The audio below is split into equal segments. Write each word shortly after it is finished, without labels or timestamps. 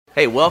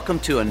Hey, welcome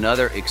to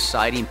another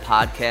exciting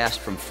podcast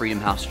from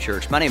Freedom House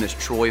Church. My name is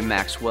Troy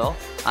Maxwell.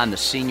 I'm the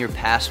senior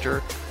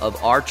pastor of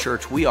our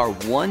church. We are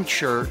one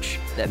church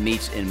that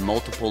meets in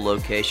multiple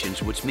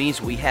locations, which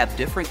means we have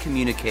different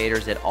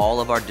communicators at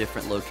all of our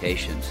different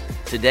locations.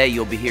 Today,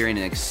 you'll be hearing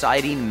an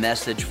exciting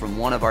message from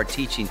one of our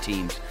teaching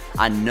teams.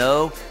 I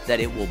know that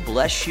it will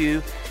bless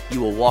you.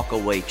 You will walk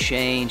away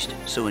changed,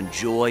 so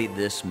enjoy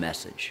this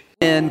message.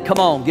 And come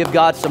on, give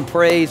God some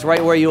praise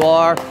right where you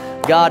are.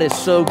 God is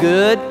so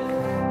good.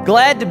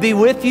 Glad to be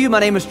with you. My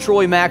name is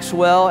Troy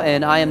Maxwell,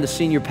 and I am the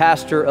senior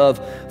pastor of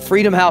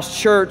Freedom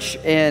House Church.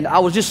 And I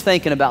was just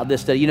thinking about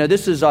this today. You know,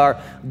 this is our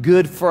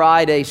Good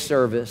Friday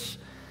service,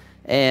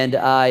 and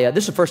this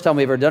is the first time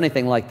we've ever done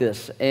anything like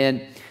this.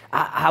 And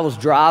I was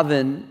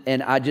driving,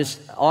 and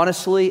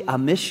honestly, I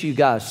miss you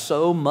guys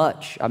so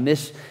much. I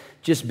miss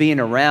just being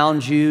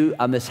around you.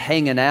 I miss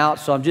hanging out.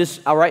 So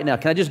right now,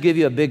 can I just give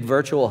you a big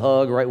virtual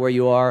hug right where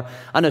you are?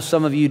 I know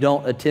some of you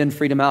don't attend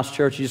Freedom House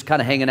Church. You're just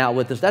kind of hanging out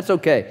with us. That's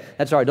okay.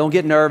 That's all right. Don't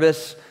get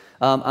nervous.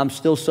 I'm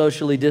still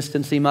socially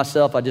distancing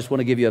myself. I just want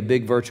to give you a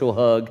big virtual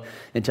hug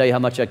and tell you how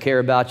much I care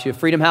about you.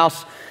 Freedom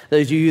House,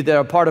 those of you that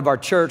are part of our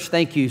church,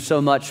 thank you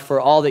so much for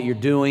all that you're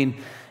doing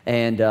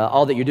and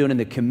all that you're doing in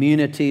the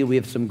community. We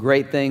have some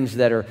great things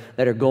that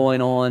are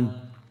going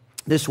on.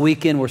 This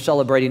weekend, we're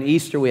celebrating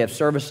Easter. We have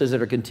services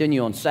that are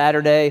continue on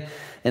Saturday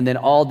and then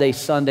all day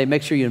Sunday.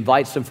 Make sure you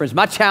invite some friends.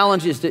 My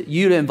challenge is to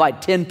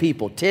invite 10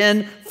 people,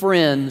 10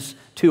 friends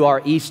to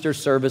our Easter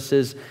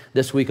services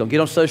this weekend. Get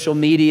on social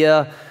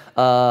media,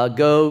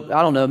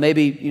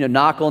 maybe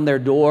knock on their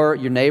door,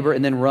 your neighbor,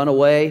 and then run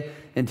away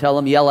and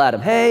yell at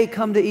them, hey,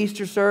 come to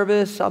Easter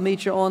service. I'll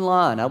meet you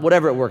online,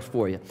 whatever it works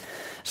for you.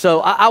 So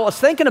I was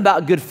thinking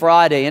about Good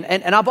Friday,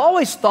 and I've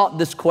always thought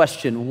this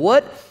question,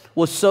 what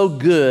was so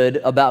good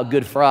about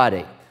Good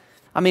Friday?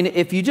 I mean,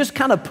 if you just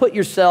kind of put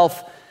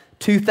yourself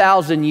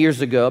 2,000 years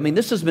ago, I mean,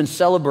 this has been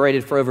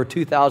celebrated for over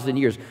 2,000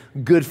 years,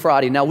 Good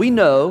Friday. Now, we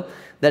know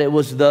that it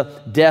was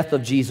the death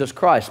of Jesus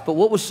Christ, but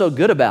what was so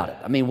good about it?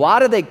 I mean, why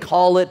do they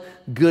call it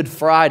Good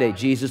Friday?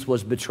 Jesus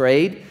was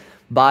betrayed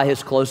by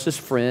his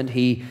closest friend.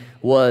 He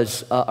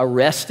was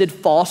arrested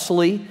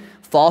falsely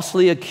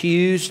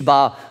accused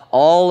by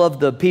all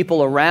of the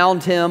people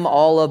around him,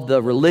 all of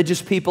the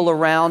religious people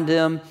around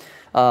him.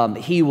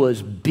 He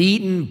was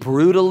beaten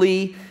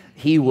brutally.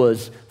 He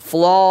was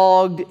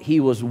flogged. He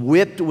was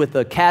whipped with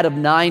a cat of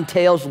nine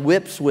tails,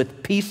 whips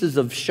with pieces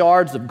of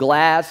shards of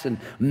glass and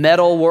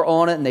metal were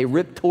on it, and they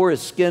tore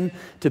his skin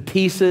to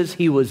pieces.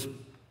 He was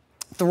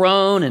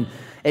thrown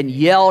and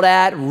yelled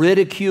at,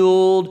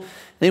 ridiculed.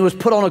 Then he was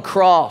put on a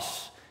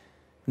cross,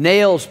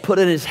 nails put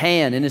in his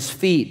hand and his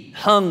feet,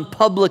 hung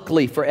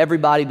publicly for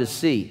everybody to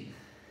see.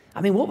 I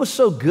mean, what was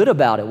so good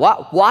about it?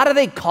 Why do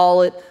they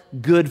call it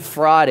Good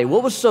Friday?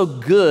 What was so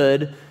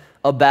good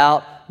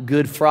about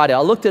Good Friday?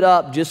 I looked it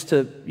up just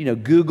to,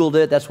 Googled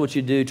it. That's what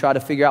you do, try to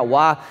figure out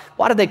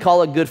why did they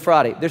call it Good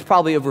Friday? There's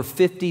probably over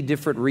 50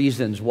 different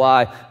reasons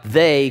why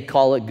they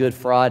call it Good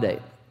Friday.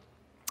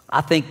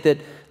 I think that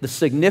the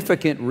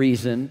significant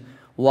reason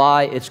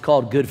why it's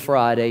called Good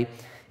Friday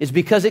is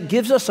because it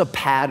gives us a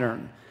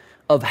pattern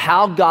of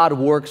how God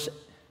works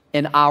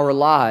in our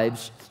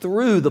lives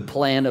through the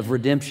plan of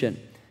redemption.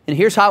 And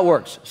here's how it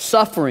works.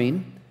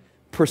 Suffering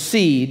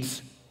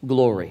precedes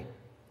glory.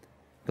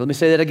 Let me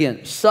say that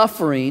again.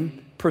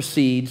 Suffering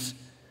precedes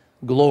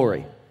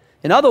glory.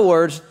 In other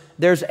words,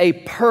 there's a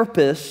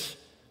purpose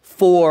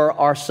for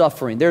our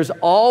suffering. There's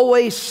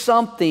always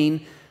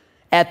something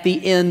at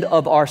the end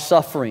of our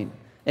suffering.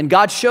 And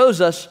God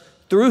shows us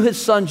through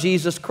his son,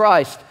 Jesus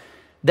Christ,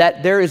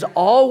 that there is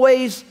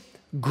always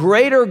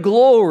greater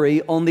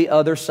glory on the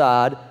other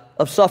side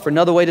of suffering.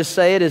 Another way to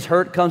say it is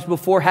hurt comes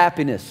before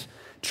happiness.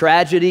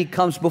 Tragedy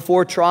comes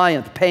before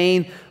triumph,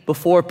 pain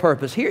before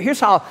purpose. Here's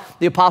how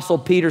the Apostle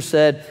Peter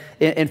said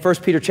in 1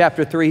 Peter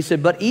chapter 3, he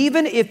said, but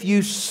even if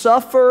you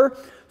suffer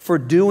for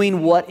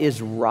doing what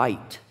is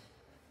right.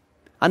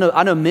 I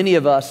know many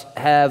of us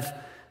have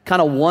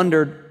kind of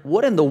wondered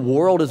what in the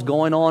world is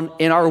going on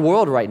in our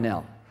world right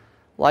now.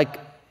 Like,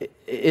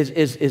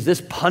 is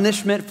this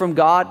punishment from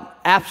God?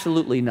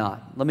 Absolutely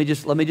not. Let me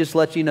just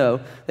let you know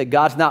that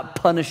God's not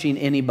punishing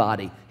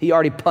anybody. He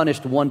already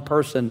punished one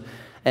person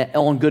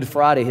on Good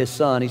Friday, his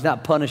son. He's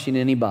not punishing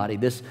anybody.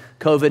 This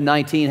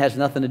COVID-19 has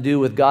nothing to do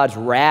with God's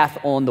wrath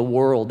on the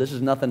world. This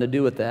has nothing to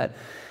do with that.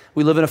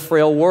 We live in a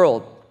frail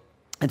world.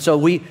 And so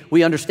we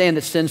understand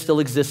that sin still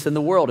exists in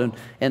the world.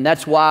 And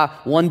that's why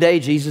one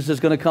day Jesus is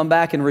going to come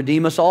back and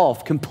redeem us all.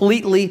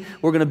 Completely,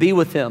 we're going to be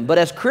with him. But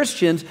as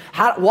Christians,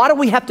 why do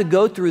we have to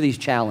go through these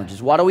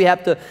challenges? Why do we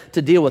have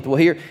to deal with it? Well,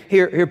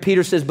 here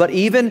Peter says, but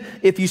even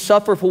if you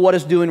suffer for what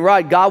is doing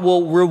right, God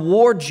will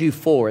reward you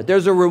for it.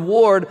 There's a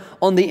reward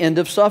on the end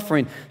of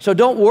suffering. So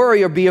don't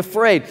worry or be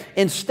afraid.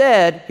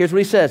 Instead, here's what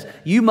he says,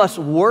 you must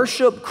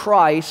worship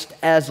Christ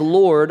as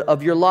Lord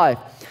of your life.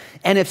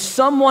 And if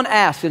someone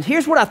asks, and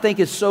here's what I think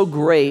is so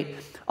great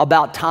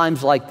about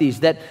times like these,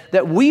 that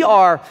we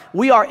are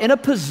in a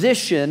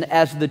position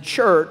as the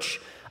church,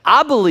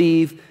 I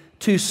believe,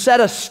 to set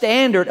a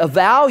standard, a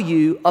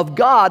value of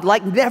God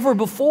like never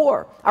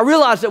before. I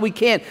realize that we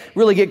can't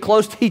really get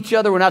close to each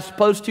other. We're not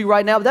supposed to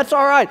right now, but that's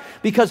all right,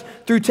 because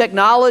through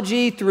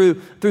technology,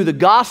 through the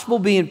gospel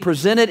being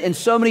presented in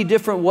so many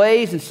different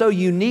ways and so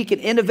unique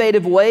and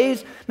innovative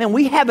ways, man,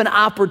 we have an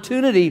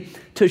opportunity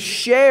to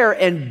share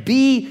and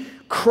be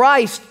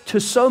Christ to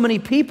so many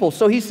people.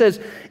 So he says,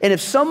 and if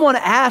someone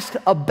asks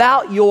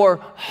about your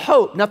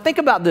hope, now think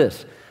about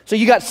this. So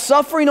you got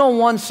suffering on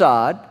one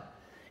side,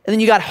 and then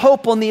you got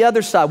hope on the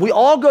other side. We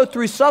all go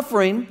through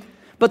suffering,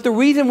 but the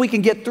reason we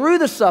can get through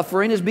the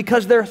suffering is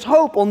because there's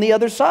hope on the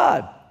other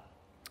side.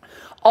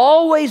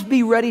 Always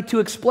be ready to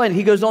explain.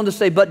 He goes on to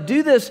say, but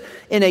do this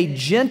in a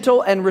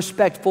gentle and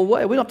respectful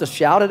way. We don't have to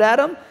shout it at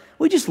them.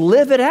 We just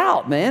live it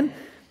out, man.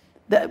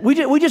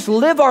 We just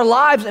live our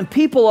lives, and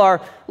people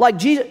are like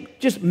Jesus,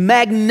 just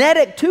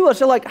magnetic to us.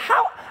 They're like,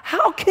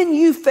 how can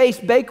you face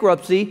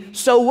bankruptcy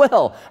so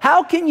well?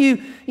 How can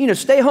you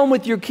stay home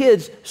with your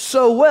kids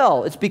so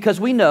well? It's because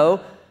we know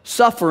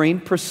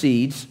suffering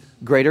precedes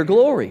greater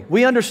glory.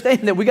 We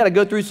understand that we got to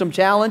go through some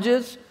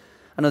challenges.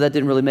 I know that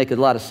didn't really make a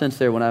lot of sense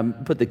there when I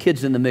put the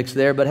kids in the mix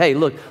there, but hey,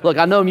 look,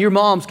 I know your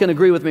moms can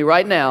agree with me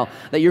right now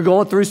that you're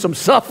going through some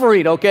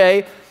suffering,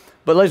 okay?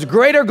 But there's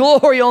greater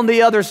glory on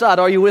the other side.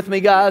 Are you with me,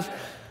 guys?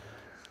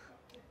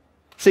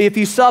 See, if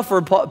you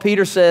suffer,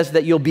 Peter says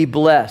that you'll be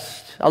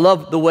blessed. I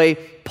love the way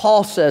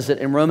Paul says it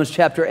in Romans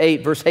chapter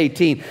 8, verse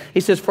 18.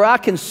 He says, for I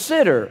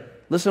consider,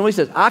 listen to what he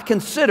says, I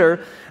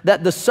consider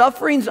that the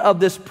sufferings of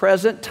this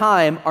present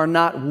time are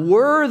not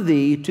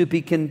worthy to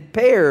be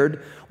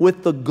compared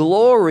with the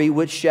glory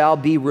which shall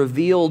be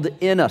revealed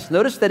in us.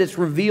 Notice that it's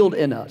revealed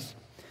in us.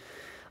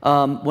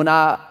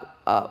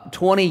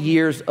 20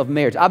 years of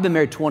marriage. I've been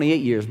married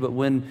 28 years, but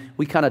when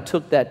we kind of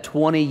took that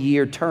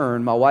 20-year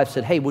turn, my wife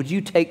said, hey, would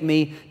you take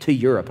me to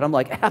Europe? And I'm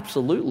like,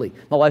 absolutely.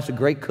 My wife's a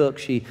great cook.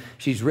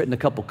 She's written a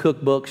couple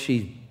cookbooks.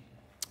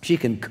 She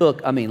can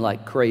cook,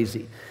 like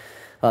crazy.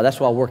 That's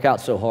why I work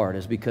out so hard,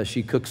 is because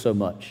she cooks so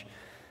much.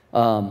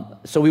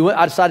 So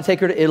I decided to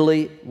take her to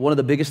Italy. One of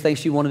the biggest things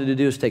she wanted to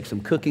do is take some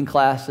cooking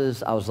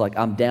classes. I was like,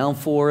 I'm down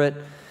for it.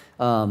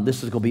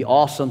 This is going to be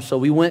awesome. So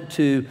we went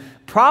to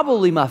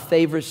probably my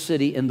favorite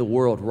city in the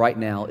world right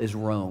now is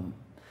Rome.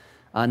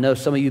 I know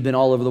some of you have been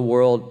all over the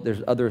world.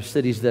 There's other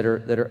cities that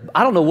are,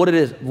 I don't know what it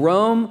is.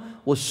 Rome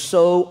was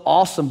so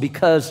awesome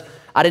because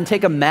I didn't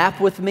take a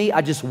map with me.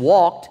 I just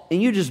walked,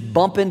 and you just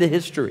bump into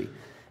history.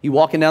 You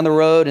walking down the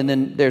road, and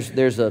then there's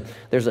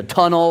a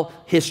tunnel,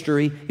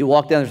 history. You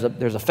walk down,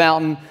 there's a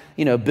fountain,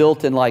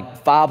 built in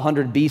like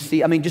 500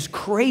 BC. Just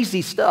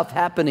crazy stuff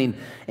happening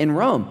in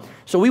Rome.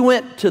 So we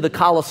went to the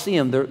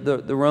Colosseum,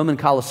 the Roman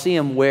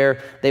Colosseum,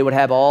 where they would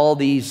have all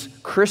these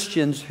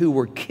Christians who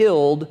were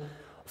killed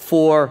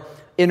for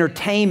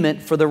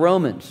entertainment for the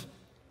Romans.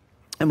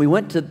 And we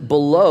went to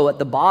below at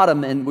the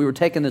bottom, and we were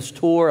taking this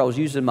tour. I was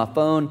using my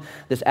phone.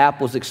 This app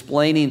was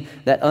explaining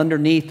that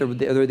underneath there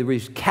were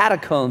these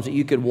catacombs that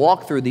you could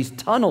walk through, these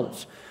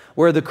tunnels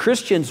where the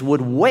Christians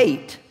would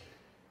wait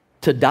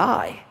to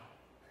die.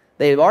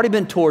 They had already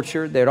been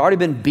tortured. They had already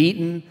been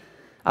beaten.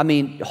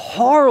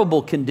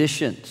 Horrible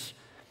conditions.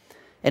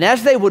 And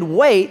as they would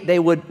wait, they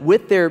would,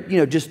 with their,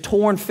 just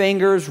torn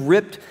fingers,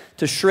 ripped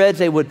to shreds,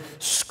 they would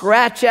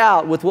scratch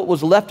out with what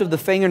was left of the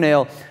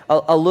fingernail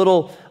a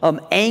little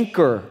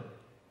anchor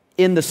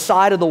in the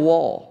side of the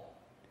wall,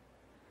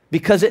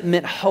 because it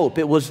meant hope.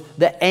 It was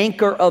the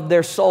anchor of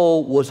their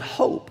soul was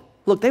hope.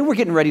 Look, they were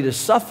getting ready to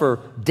suffer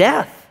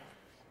death,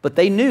 but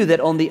they knew that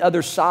on the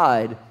other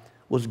side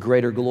was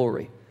greater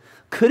glory.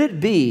 Could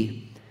it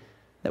be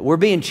that we're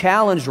being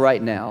challenged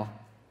right now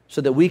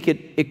so that we could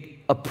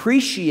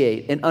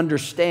appreciate and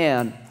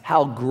understand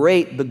how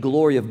great the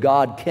glory of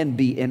God can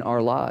be in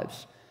our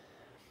lives?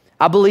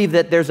 I believe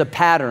that there's a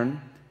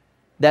pattern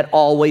that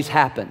always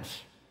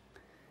happens.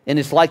 And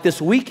it's like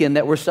this weekend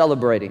that we're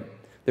celebrating.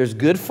 There's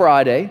Good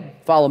Friday.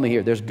 Follow me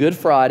here. There's Good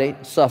Friday,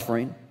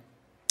 suffering.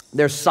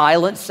 There's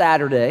Silent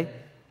Saturday.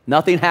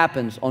 Nothing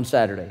happens on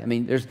Saturday.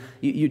 There's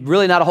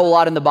really not a whole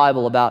lot in the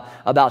Bible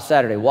about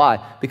Saturday. Why?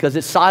 Because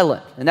it's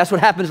silent. And that's what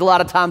happens a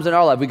lot of times in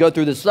our life. We go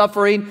through the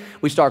suffering,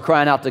 we start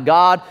crying out to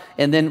God,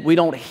 and then we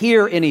don't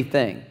hear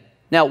anything.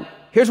 Now,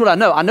 here's what I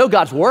know. I know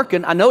God's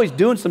working. I know He's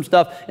doing some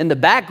stuff in the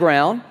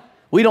background.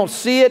 We don't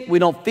see it. We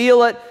don't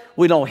feel it.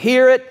 We don't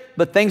hear it.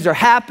 But things are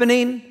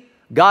happening.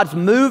 God's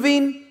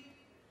moving.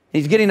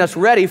 He's getting us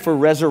ready for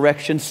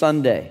Resurrection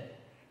Sunday,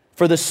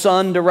 for the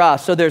sun to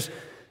rise. So there's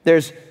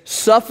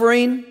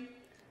suffering,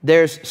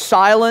 there's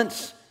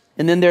silence,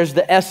 and then there's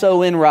the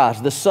S-O-N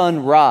rise, the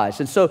sunrise.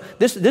 And so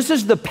this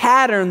is the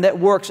pattern that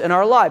works in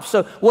our life.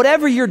 So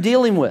whatever you're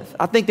dealing with,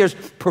 I think there's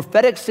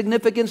prophetic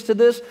significance to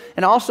this,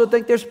 and I also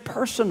think there's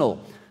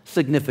personal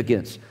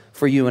significance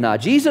for you and I.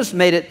 Jesus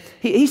made it,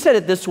 he said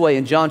it this way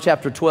in John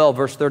chapter 12,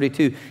 verse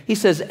 32. He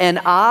says, and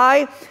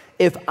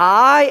if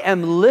I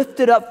am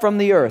lifted up from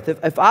the earth,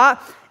 if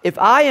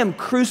I am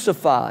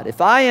crucified,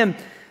 if I am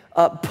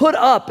put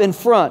up in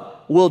front,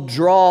 will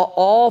draw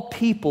all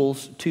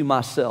peoples to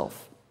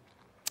myself.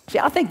 See,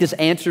 I think this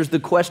answers the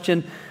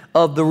question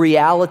of the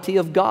reality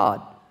of God.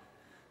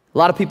 A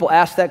lot of people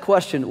ask that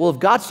question, well, if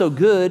God's so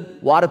good,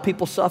 why do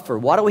people suffer?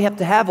 Why do we have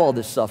to have all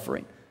this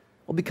suffering?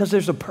 Well, because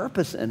there's a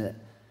purpose in it.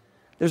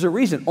 There's a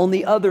reason. On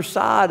the other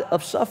side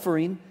of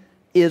suffering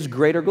is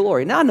greater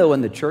glory. Now, I know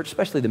in the church,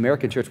 especially the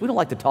American church, we don't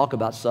like to talk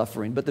about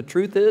suffering, but the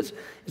truth is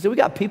that we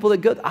got people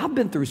that go, I've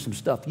been through some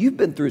stuff, you've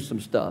been through some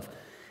stuff.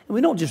 And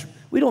we don't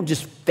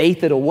just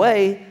faith it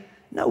away.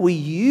 No, we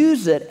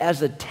use it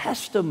as a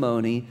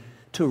testimony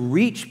to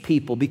reach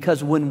people,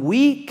 because when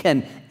we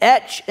can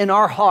etch in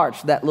our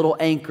hearts that little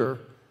anchor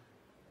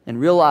and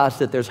realize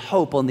that there's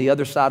hope on the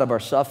other side of our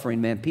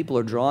suffering, man, people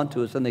are drawn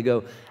to us and they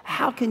go,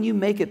 how can you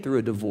make it through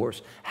a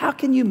divorce? How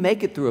can you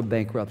make it through a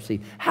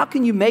bankruptcy? How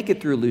can you make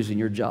it through losing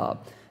your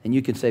job? And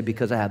you can say,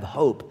 because I have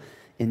hope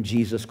in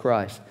Jesus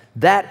Christ.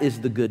 That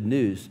is the good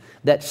news,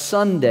 that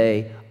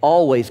Sunday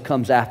always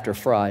comes after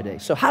Friday.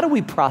 So how do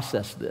we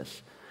process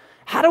this?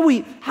 How do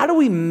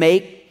we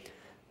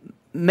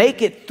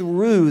make it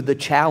through the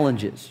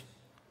challenges?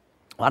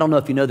 Well, I don't know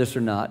if you know this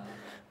or not,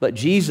 but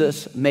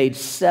Jesus made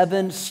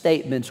 7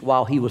 statements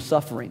while he was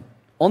suffering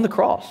on the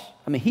cross.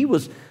 I mean, he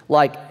was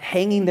like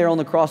hanging there on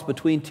the cross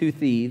between 2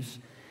 thieves,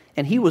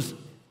 and he was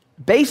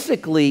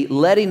basically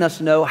letting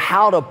us know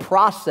how to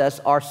process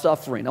our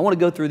suffering. I want to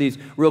go through these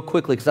real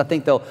quickly because I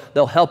think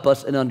they'll help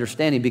us in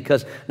understanding,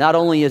 because not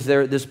only is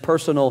there this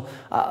personal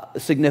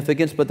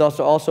significance, but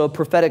also a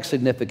prophetic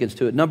significance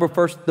to it.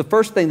 The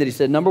first thing that he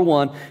said, number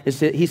 1,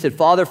 is that he said,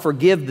 Father,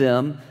 forgive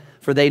them,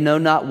 for they know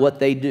not what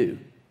they do.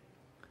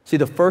 See,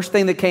 the first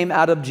thing that came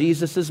out of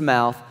Jesus'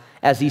 mouth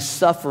as he's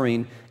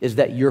suffering is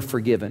that you're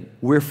forgiven.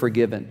 We're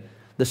forgiven.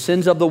 The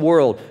sins of the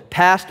world,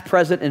 past,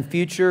 present, and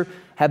future,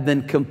 have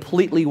been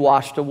completely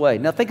washed away.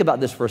 Now think about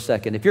this for a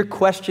second. If you're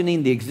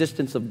questioning the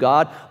existence of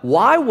God,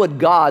 why would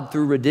God,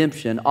 through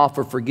redemption,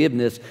 offer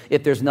forgiveness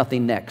if there's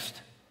nothing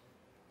next?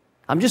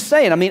 I'm just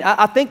saying,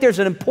 I think there's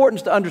an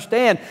importance to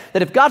understand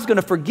that if God's going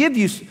to forgive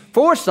you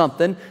for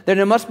something, then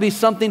there must be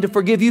something to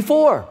forgive you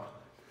for.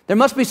 There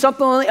must be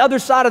something on the other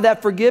side of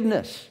that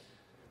forgiveness.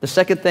 The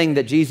second thing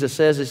that Jesus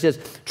says, he says,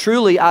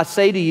 truly I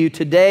say to you,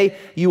 today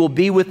you will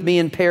be with me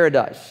in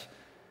paradise.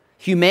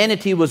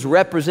 Humanity was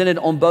represented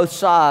on both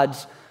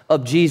sides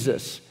of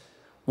Jesus.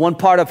 One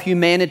part of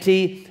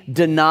humanity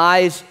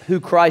denies who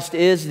Christ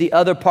is. The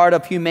other part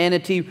of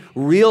humanity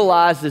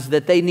realizes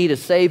that they need a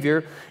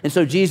Savior. And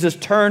so Jesus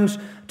turns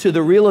to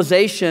the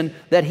realization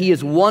that he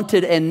is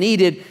wanted and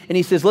needed. And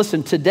he says,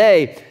 listen,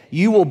 today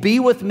you will be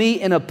with me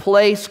in a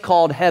place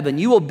called heaven.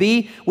 You will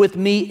be with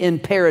me in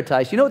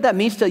paradise. You know what that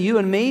means to you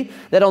and me?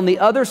 That on the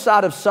other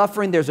side of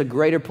suffering, there's a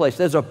greater place.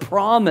 There's a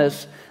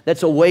promise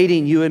that's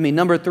awaiting you and me.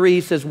 Number 3,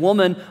 he says,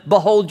 woman,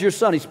 behold your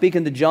son. He's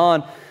speaking to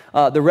John,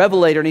 the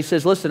Revelator, and he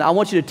says, listen, I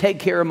want you to take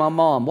care of my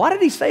mom. Why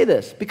did he say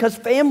this? Because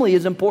family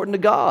is important to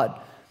God.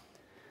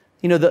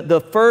 You know, the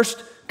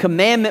first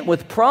commandment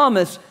with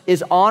promise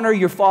is honor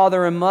your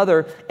father and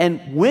mother.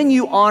 And when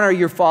you honor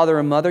your father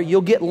and mother,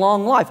 you'll get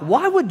long life.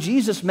 Why would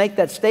Jesus make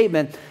that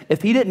statement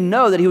if he didn't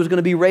know that he was going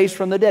to be raised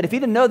from the dead? If he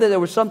didn't know that there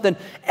was something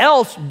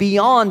else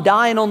beyond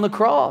dying on the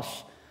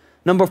cross?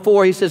 Number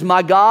 4, he says,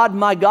 my God,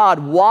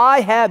 why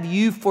have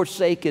you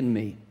forsaken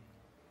me?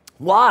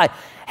 Why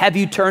have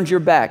you turned your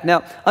back?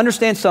 Now,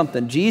 understand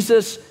something.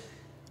 Jesus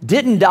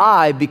didn't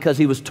die because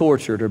he was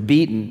tortured or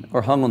beaten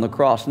or hung on the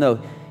cross. No,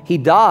 he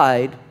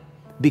died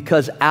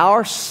because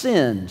our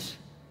sins,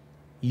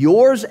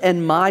 yours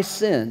and my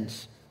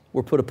sins,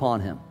 were put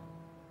upon him.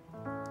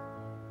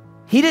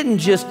 He didn't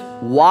just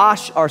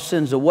wash our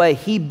sins away.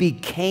 He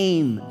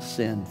became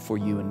sin for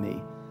you and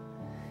me.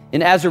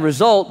 And as a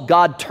result,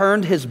 God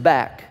turned his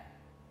back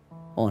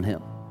on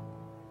him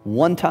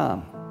one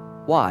time.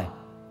 Why?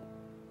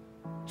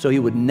 So he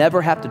would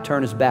never have to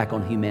turn his back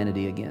on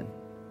humanity again.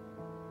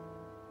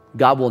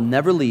 God will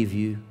never leave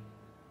you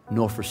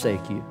nor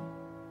forsake you.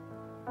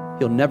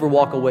 He'll never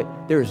walk away.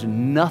 There is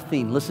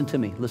nothing, listen to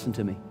me.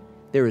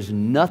 There is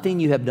nothing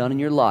you have done in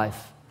your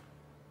life,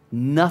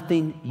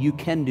 nothing you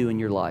can do in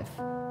your life.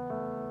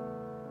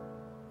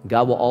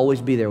 God will always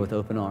be there with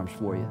open arms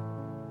for you.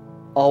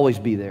 Always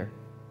be there.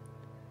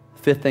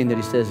 Fifth thing that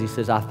he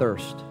says, I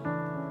thirst.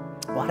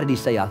 Why did he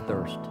say I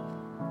thirst?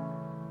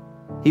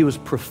 He was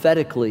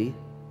prophetically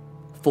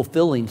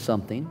fulfilling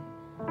something,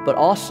 but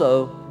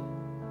also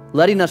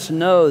letting us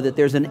know that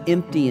there's an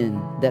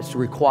emptying that's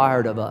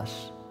required of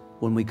us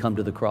when we come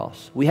to the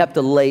cross. We have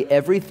to lay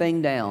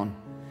everything down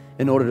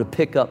in order to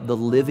pick up the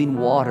living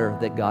water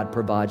that God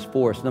provides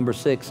for us. Number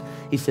 6,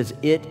 he says,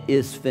 it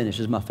is finished.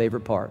 This is my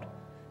favorite part.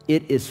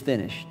 It is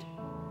finished.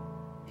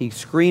 He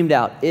screamed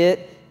out,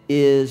 it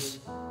is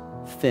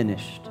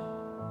finished.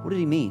 What did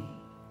he mean?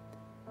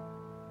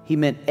 He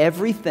meant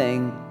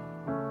everything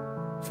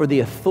for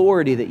the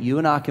authority that you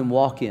and I can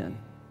walk in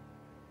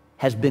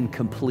has been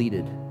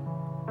completed.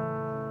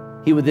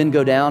 He would then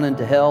go down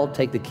into hell,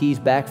 take the keys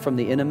back from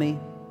the enemy,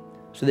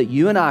 so that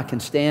you and I can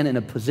stand in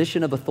a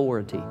position of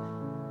authority,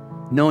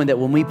 knowing that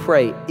when we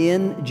pray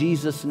in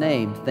Jesus'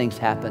 name, things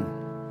happen.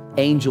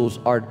 Angels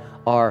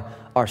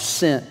are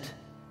sent.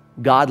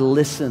 God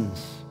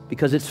listens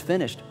because it's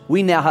finished.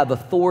 We now have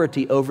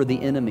authority over the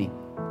enemy.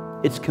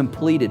 It's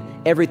completed.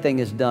 Everything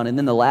is done. And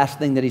then the last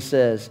thing that he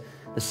says,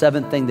 the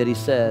seventh thing that he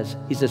says,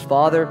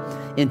 Father,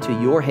 into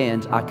your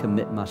hands I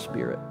commit my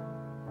spirit.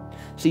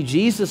 See,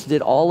 Jesus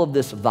did all of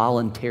this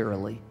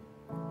voluntarily.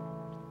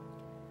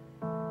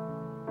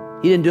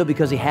 He didn't do it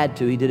because he had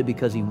to. He did it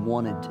because he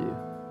wanted to.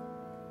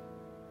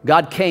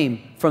 God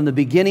came from the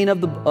beginning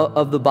of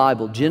the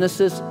Bible,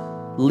 Genesis,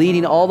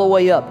 leading all the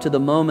way up to the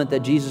moment that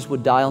Jesus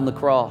would die on the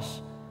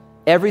cross.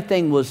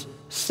 Everything was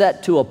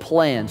set to a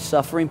plan.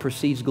 Suffering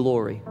precedes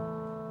glory.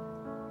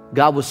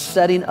 God was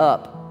setting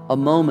up a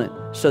moment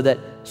so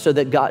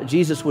that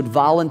Jesus would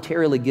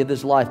voluntarily give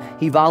his life.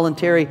 He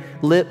voluntarily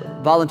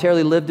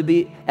lived to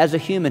be as a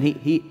human.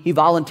 He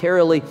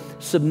voluntarily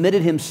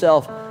submitted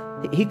himself.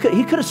 He could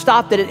have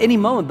stopped it at any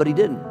moment, but he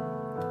didn't.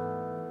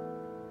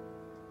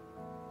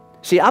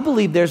 See, I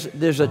believe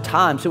there's a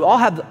time. So we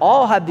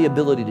all have the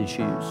ability to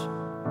choose.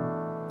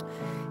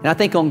 And I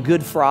think on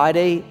Good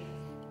Friday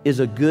is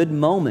a good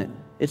moment.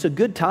 It's a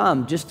good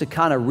time just to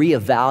kind of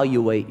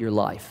reevaluate your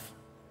life.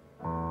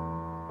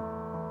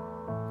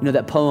 You know,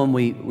 that poem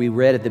we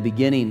read at the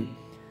beginning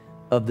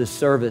of this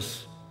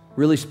service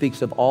really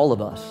speaks of all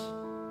of us.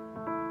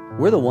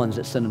 We're the ones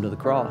that sent him to the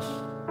cross.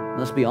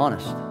 Let's be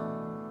honest.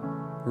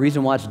 The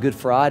reason why it's Good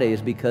Friday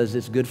is because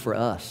it's good for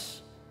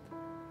us.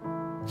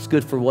 It's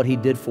good for what he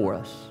did for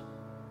us.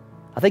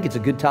 I think it's a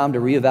good time to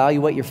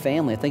reevaluate your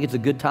family. I think it's a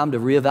good time to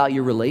reevaluate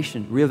your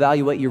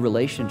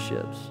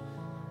relationships,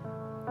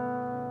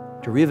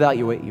 to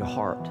reevaluate your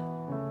heart.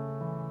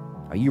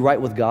 Are you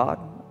right with God?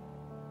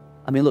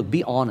 I mean, look,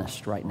 be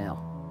honest right now.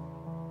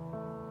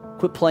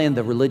 Quit playing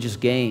the religious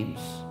games,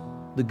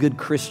 the good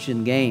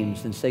Christian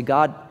games, and say,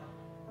 God,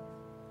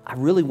 I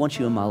really want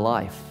you in my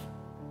life.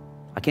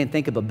 I can't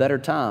think of a better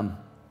time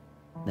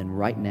than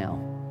right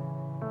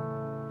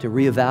now to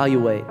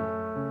reevaluate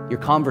your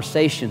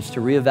conversations,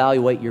 to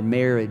reevaluate your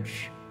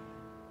marriage.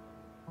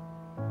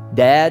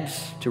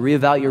 Dads, to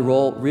reevaluate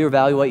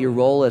your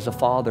role as a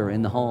father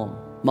in the home.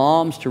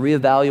 Moms, to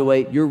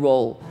reevaluate your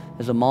role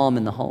as a mom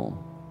in the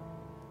home.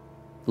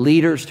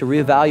 Leaders, to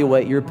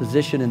reevaluate your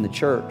position in the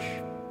church.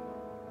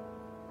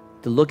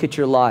 To look at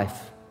your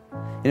life.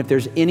 And if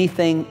there's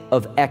anything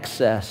of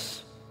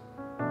excess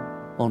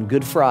on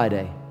Good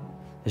Friday,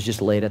 is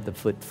just lay it at the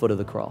foot of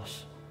the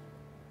cross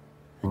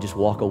and just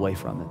walk away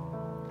from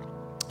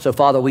it. So,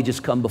 Father, we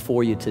just come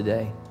before you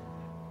today,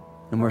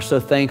 and we're so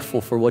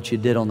thankful for what you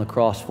did on the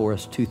cross for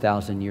us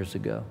 2,000 years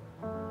ago.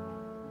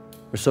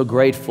 We're so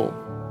grateful.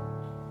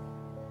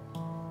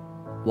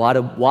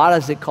 Why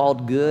is it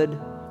called good?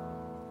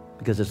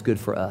 Because it's good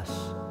for us.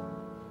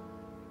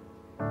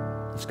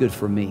 It's good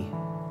for me,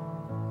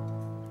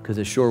 because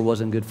it sure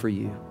wasn't good for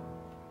you.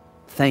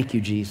 Thank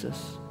you,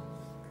 Jesus,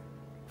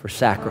 for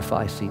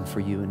sacrificing for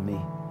you and me.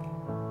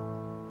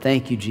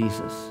 Thank you,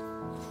 Jesus,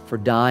 for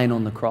dying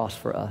on the cross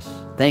for us.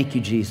 Thank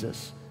you,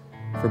 Jesus,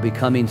 for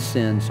becoming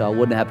sin so I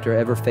wouldn't have to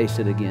ever face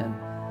it again.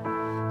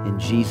 In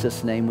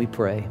Jesus' name we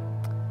pray.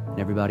 And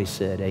everybody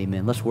said,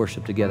 amen. Let's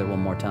worship together one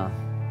more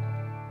time.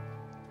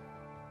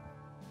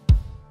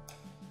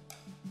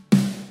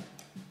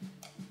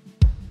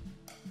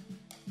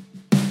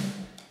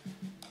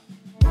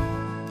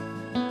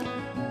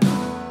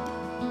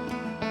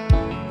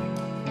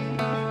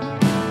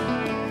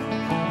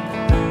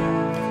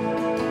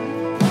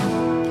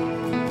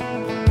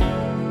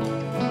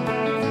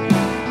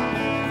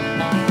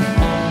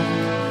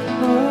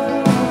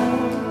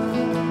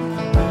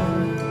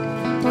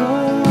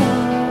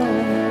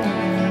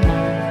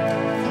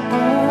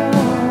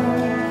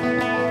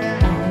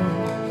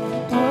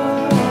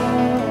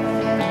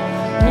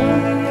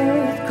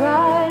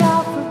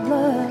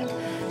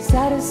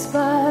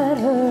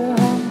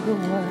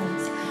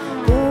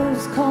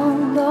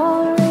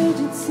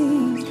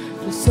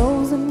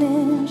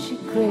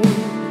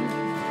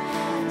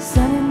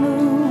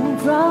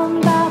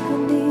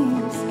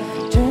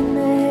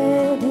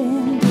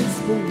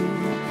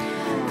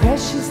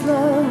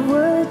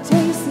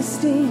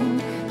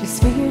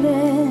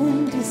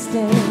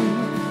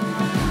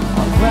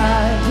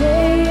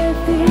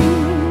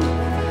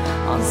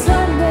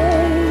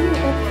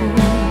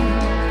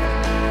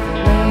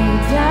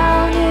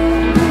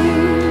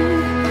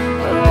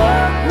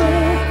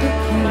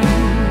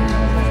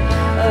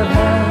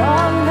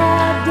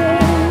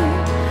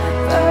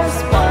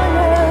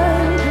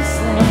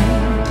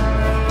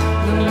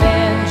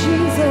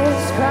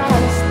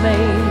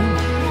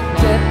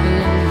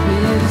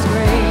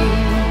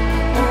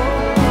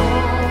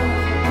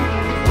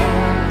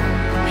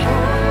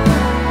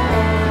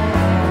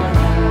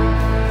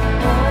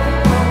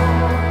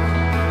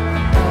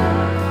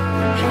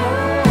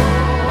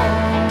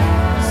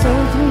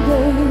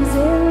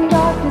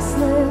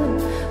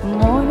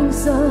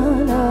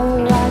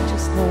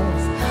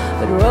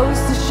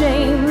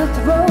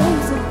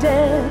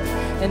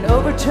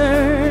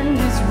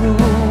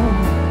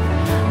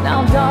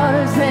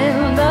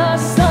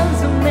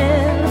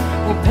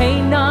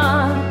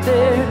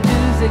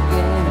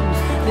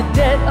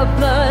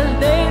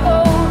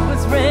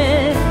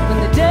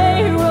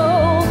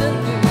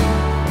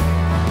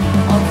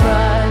 On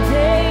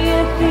Friday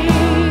it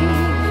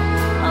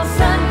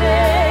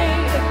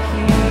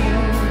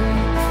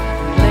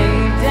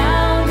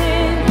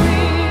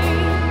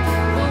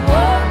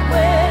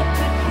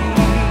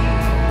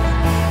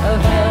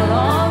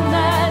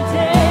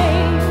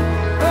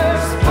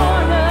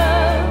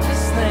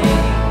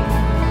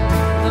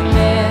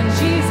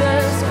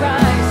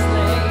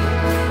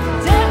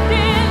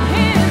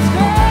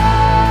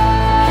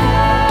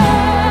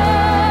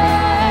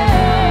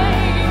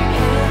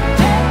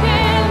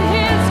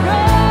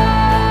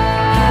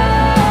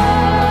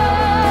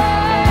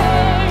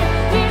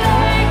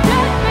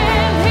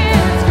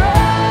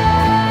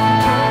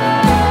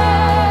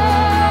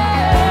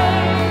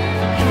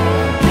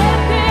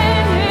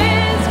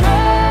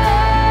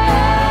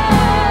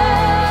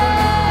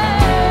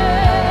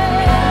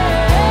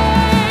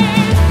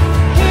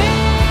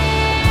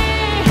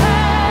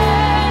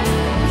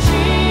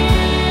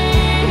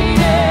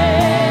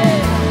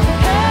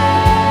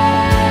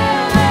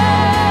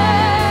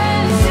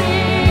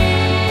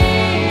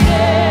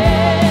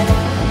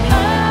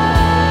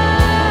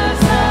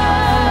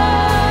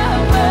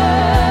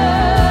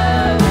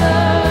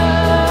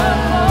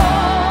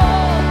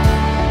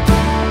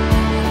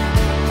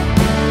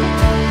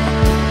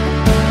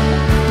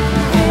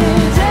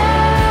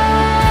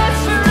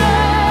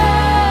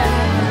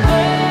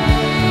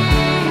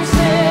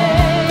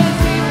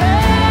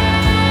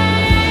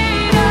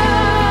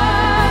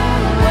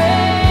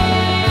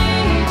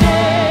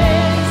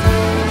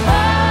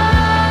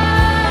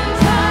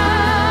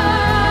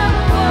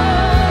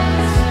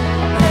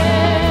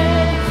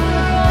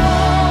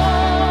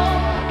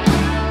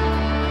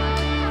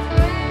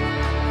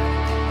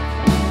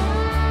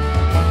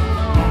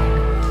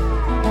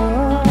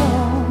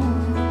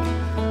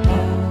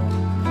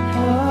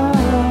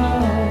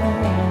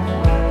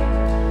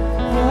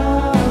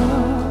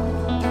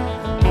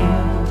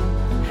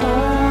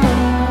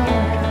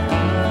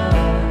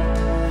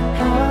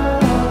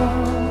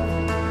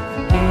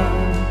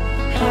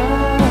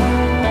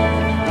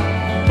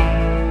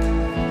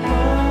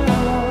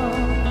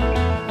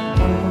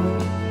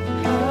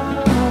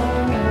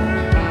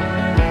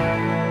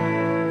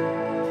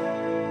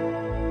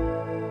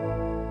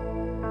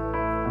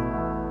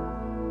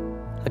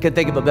I couldn't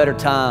think of a better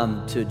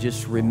time to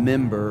just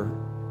remember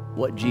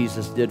what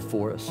Jesus did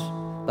for us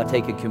by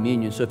taking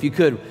communion. So if you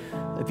could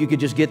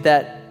just get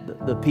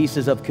the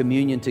pieces of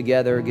communion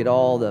together, get a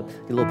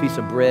little piece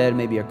of bread,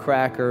 maybe a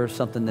cracker,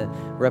 something that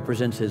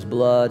represents his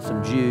blood,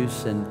 some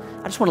juice. And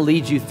I just want to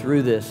lead you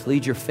through this,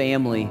 lead your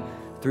family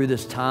through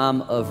this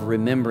time of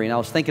remembering. I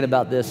was thinking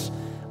about this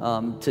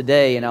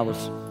today, and I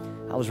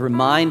was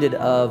reminded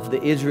of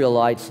the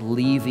Israelites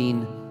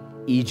leaving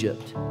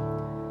Egypt.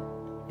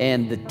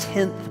 And the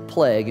 10th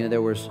plague,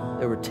 there were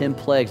 10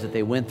 plagues that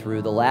they went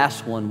through. The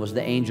last one was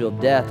the angel of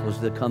death was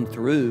to come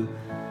through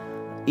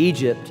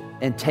Egypt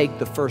and take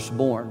the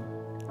firstborn.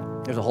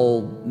 There's a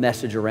whole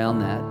message around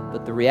that.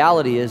 But the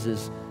reality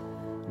is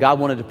God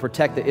wanted to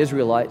protect the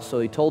Israelites, so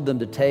he told them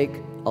to take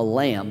a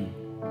lamb,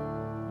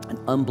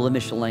 an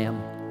unblemished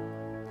lamb.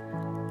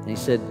 And he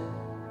said,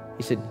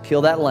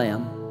 kill that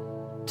lamb,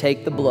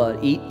 take the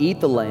blood, eat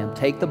the lamb,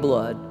 take the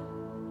blood,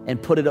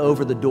 and put it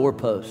over the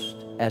doorpost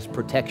as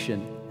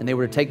protection. And they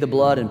were to take the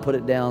blood and put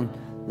it down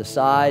the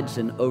sides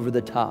and over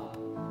the top.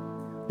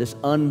 This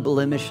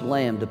unblemished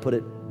lamb, to put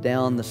it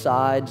down the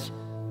sides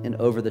and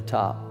over the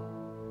top.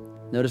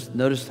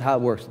 Notice how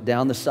it works.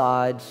 Down the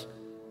sides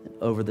and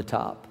over the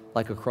top,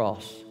 like a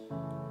cross.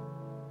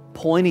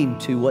 Pointing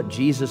to what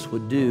Jesus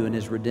would do in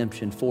his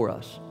redemption for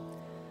us.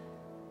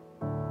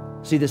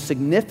 See, the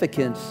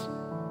significance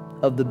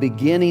of the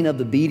beginning of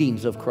the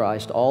beatings of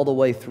Christ all the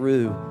way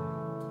through,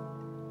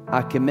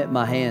 I commit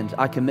my hands,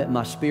 I commit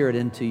my spirit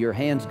into your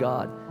hands,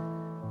 God.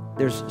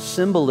 There's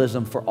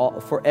symbolism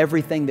for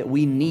everything that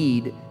we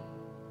need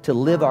to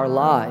live our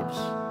lives,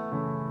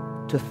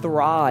 to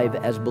thrive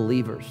as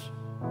believers.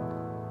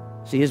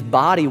 See, his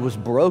body was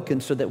broken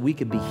so that we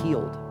could be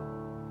healed.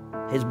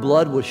 His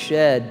blood was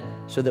shed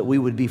so that we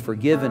would be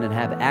forgiven and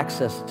have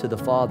access to the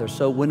Father.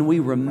 So when we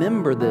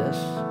remember this,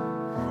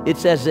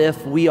 it's as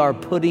if we are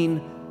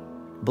putting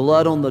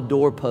blood on the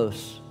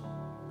doorposts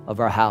of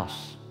our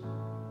house.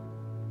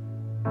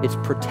 It's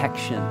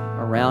protection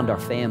around our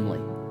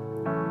family.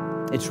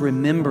 It's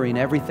remembering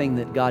everything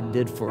that God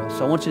did for us.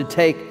 So I want you to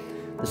take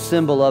the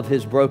symbol of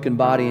his broken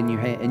body in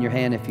your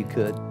hand if you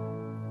could.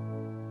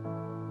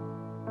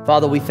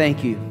 Father, we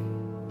thank you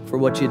for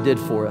what you did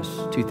for us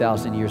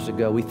 2,000 years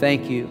ago. We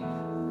thank you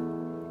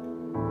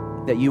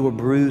that you were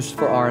bruised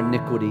for our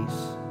iniquities.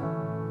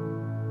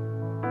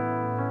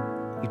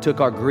 You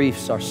took our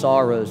griefs, our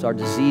sorrows, our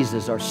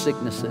diseases, our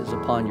sicknesses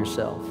upon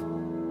yourself.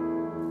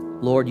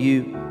 Lord,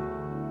 you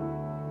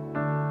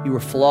were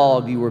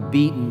flogged, you were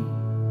beaten,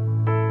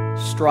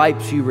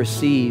 stripes you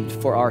received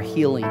for our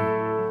healing.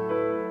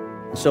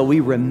 And so we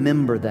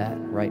remember that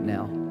right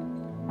now.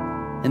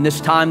 In this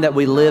time that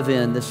we live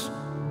in, this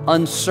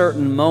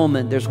uncertain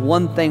moment, there's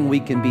one thing we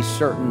can be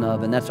certain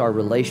of, and that's our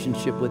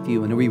relationship with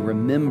you. And we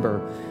remember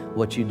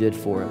what you did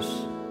for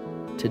us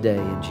today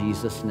in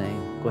Jesus'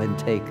 name. Go ahead and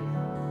take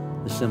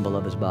the symbol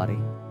of his body.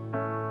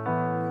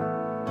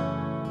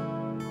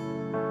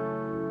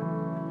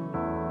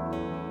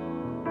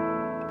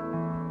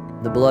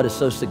 The blood is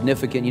so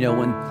significant. You know,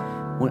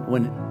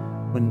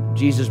 when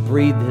Jesus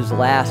breathed his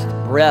last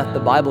breath, the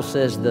Bible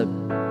says the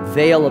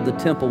veil of the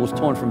temple was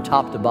torn from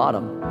top to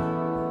bottom.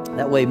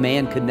 That way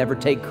man could never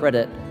take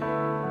credit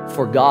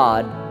for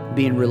God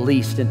being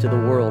released into the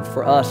world,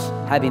 for us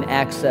having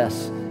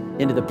access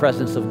into the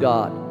presence of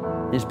God.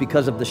 And it's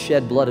because of the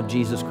shed blood of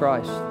Jesus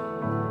Christ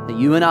that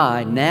you and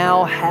I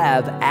now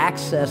have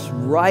access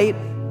right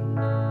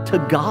to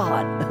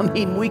God. I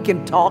mean, we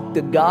can talk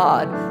to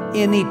God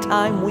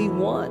anytime we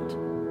want.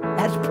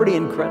 That's pretty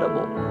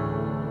incredible.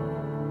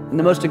 And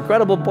the most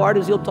incredible part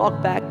is he'll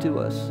talk back to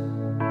us.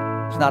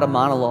 It's not a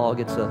monologue,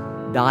 it's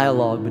a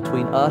dialogue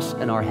between us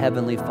and our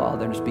Heavenly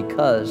Father. And it's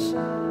because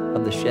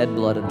of the shed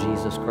blood of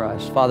Jesus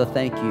Christ. Father,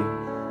 thank you.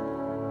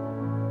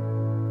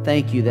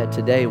 Thank you that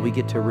today we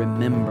get to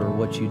remember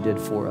what you did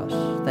for us.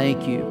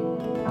 Thank you,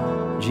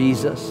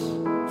 Jesus,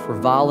 for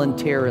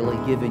voluntarily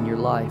giving your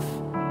life.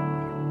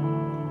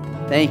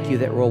 Thank you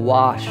that we're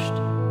washed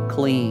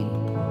clean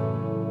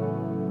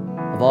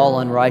of all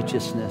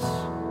unrighteousness.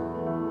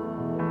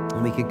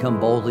 And we can come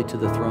boldly to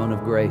the throne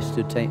of grace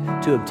to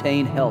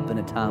obtain help in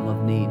a time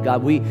of need.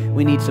 God, we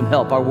need some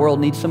help. Our world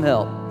needs some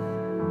help.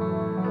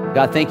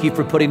 God, thank you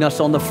for putting us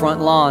on the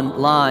front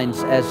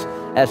lines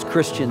as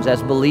Christians,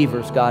 as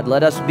believers. God,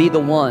 let us be the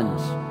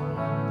ones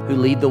who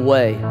lead the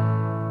way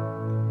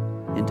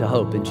into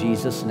hope in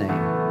Jesus' name.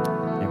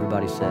 And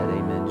everybody said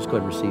amen. Just go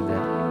ahead and receive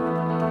that.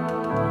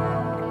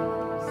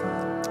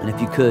 And if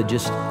you could,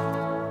 just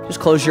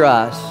close your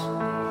eyes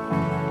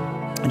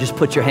and just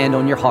put your hand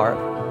on your heart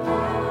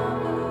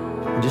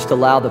and just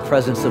allow the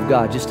presence of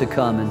God just to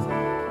come and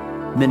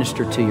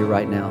minister to you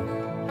right now.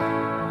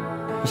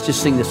 Let's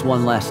just sing this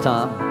one last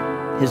time.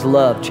 His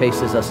love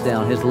chases us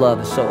down. His love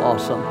is so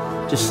awesome.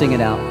 Just sing it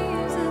out.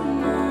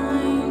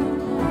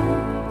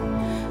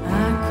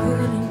 I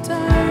couldn't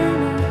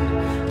earn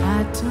it.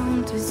 I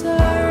don't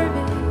deserve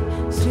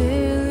it.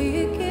 Still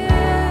you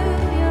give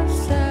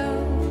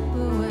yourself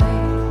away.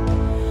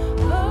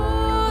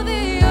 Oh,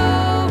 the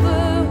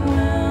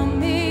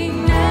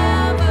overwhelming,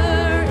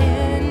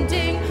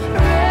 never-ending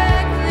grace.